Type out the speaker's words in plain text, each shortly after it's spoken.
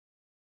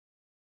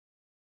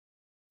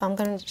I'm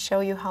going to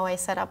show you how I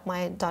set up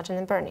my dodging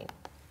and burning.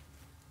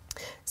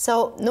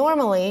 So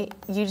normally,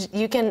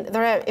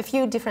 there are a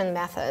few different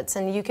methods,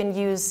 and you can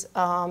use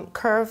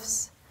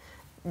curves,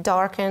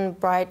 darken,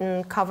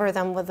 brighten, cover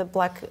them with a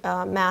black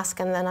mask,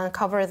 and then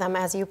uncover them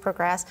as you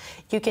progress.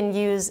 You can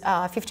use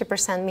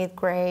 50%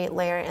 mid-gray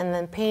layer and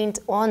then paint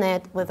on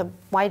it with a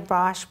white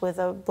brush, with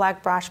a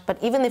black brush. But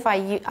even if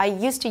I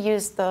used to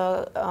use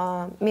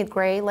the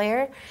mid-gray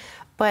layer,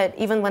 but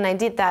even when I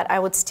did that, I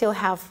would still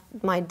have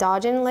my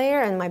dodging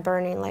layer and my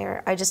burning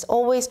layer. I just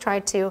always try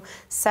to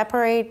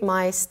separate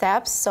my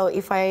steps, so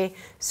if I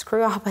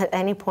screw up at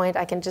any point,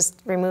 I can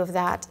just remove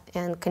that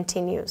and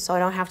continue. So I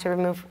don't have to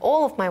remove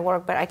all of my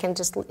work, but I can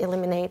just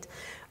eliminate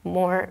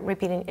more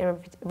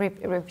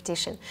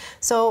repetition.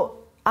 So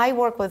I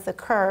work with the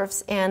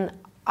curves, and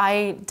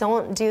I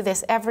don't do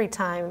this every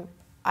time.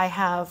 I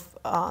have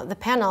the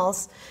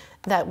panels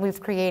that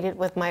we've created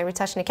with my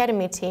Retouching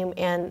Academy team,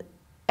 and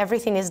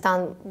everything is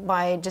done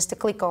by just a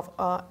click of,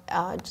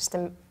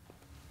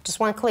 just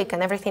one click,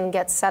 and everything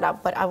gets set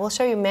up. But I will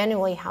show you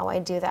manually how I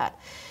do that.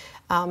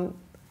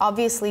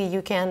 Obviously,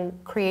 you can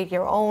create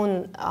your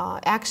own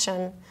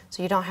action,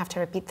 so you don't have to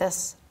repeat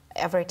this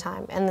every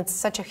time. And it's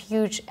such a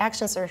huge,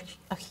 actions are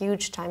a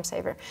huge time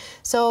saver.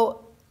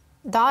 So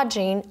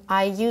dodging,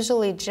 I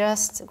usually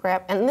just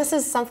grab, and this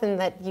is something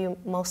that you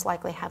most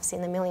likely have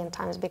seen a million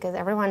times because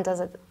everyone does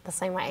it the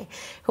same way.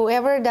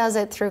 Whoever does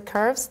it through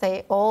curves,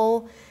 they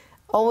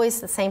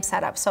always the same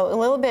setup. So a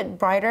little bit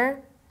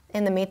brighter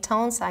in the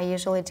midtones. I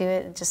usually do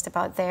it just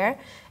about there.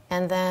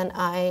 And then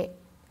I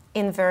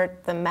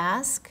invert the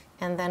mask,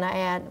 and then I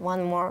add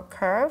one more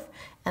curve,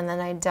 and then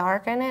I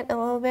darken it a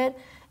little bit,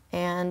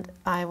 and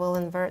I will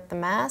invert the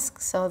mask.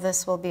 So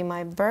this will be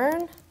my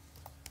burn,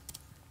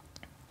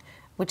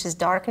 which is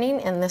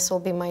darkening, and this will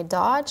be my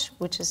dodge,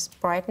 which is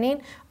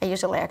brightening. I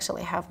usually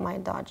actually have my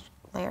dodge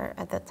layer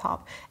at the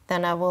top.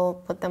 Then I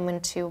will put them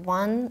into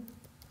one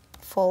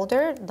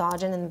folder,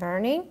 dodging and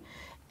burning.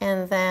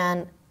 And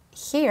then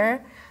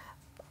here,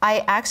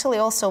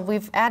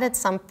 we've added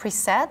some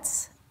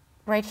presets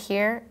right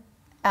here,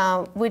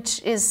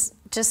 which is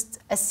just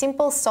a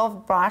simple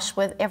soft brush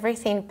with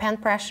everything pen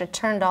pressure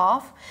turned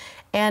off.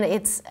 And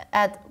it's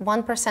at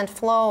 1%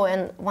 flow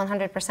and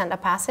 100%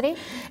 opacity.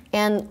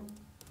 And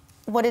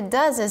what it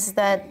does is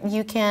that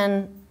you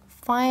can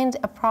find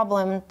a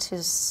problem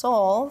to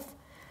solve,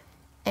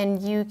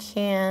 and you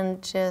can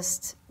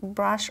just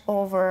brush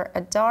over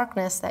a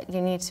darkness that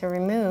you need to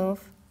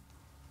remove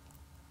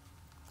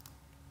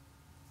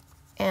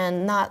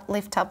and not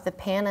lift up the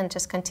pen, and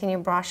just continue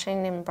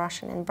brushing and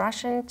brushing and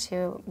brushing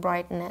to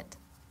brighten it.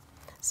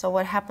 So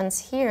what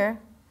happens here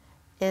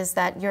is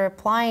that you're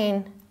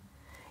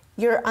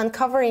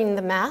uncovering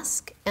the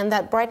mask, and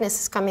that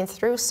brightness is coming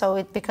through, so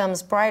it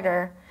becomes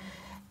brighter.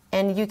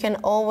 And you can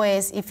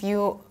always, if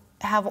you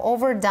have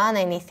overdone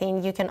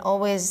anything, you can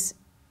always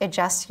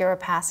adjust your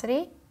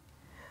opacity,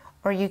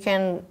 or you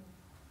can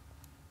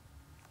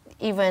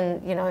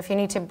even, if you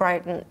need to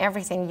brighten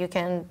everything, you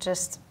can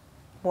just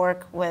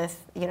work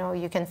with,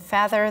 you can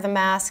feather the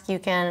mask, you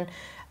can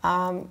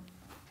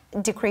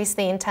decrease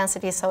the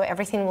intensity so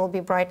everything will be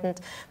brightened.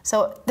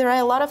 So there are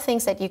a lot of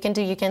things that you can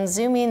do. You can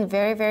zoom in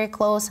very, very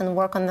close and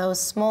work on those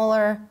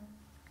smaller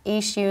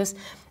issues.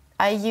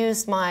 I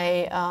use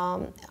my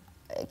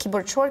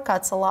keyboard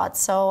shortcuts a lot,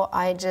 so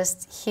I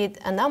just hit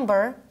a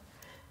number.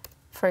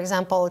 For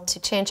example, to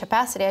change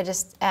opacity, I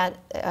just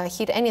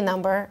hit any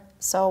number.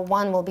 So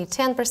 1 will be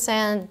 10%,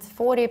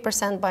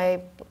 40%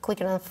 by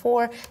clicking on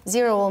 4,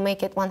 0 will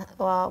make it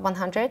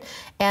 100.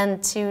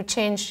 And to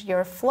change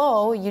your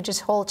flow, you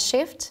just hold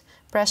Shift,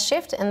 press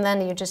Shift, and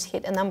then you just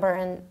hit a number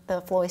and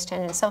the flow is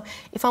changing. So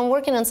if I'm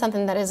working on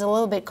something that is a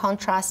little bit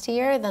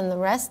contrastier than the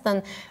rest,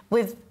 then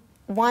with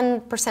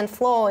 1%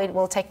 flow, it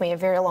will take me a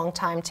very long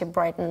time to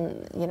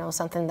brighten,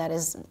 something that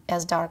is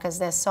as dark as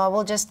this. So I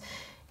will just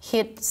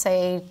hit,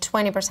 say,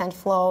 20%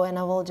 flow, and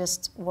I will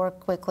just work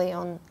quickly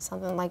on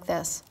something like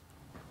this.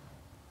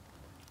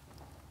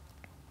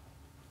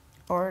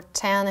 Or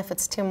 10 if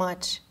it's too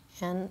much,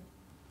 and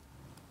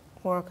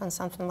work on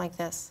something like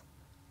this.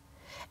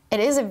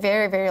 It is a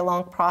very, very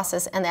long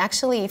process, and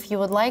actually, if you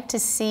would like to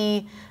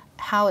see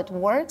how it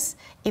works,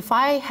 if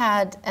I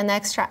had an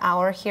extra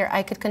hour here,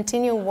 I could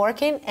continue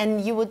working, and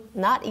you would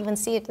not even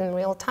see it in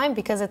real time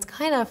because it's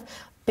kind of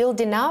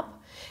building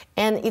up,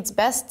 and it's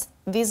best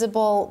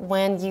visible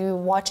when you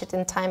watch it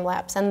in time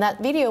lapse. And that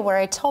video where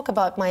I talk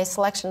about my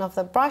selection of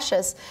the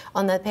brushes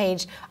on that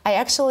page, I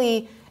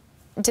actually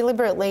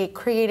deliberately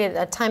created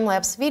a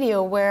time-lapse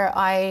video where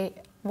I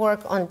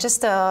work on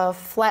just a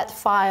flat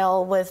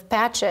file with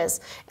patches,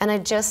 and I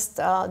just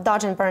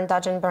dodge and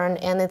burn,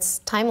 and it's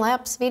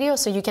time-lapse video,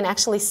 so you can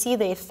actually see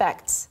the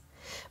effects.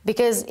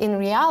 Because in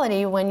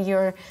reality, when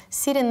you're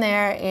sitting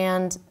there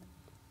and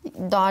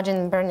dodging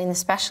and burning,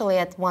 especially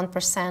at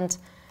 1%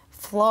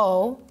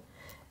 flow,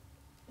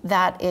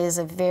 that is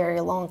a very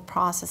long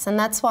process, and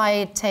that's why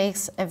it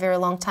takes a very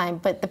long time.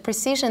 But the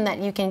precision that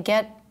you can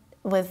get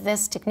with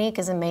this technique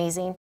is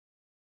amazing.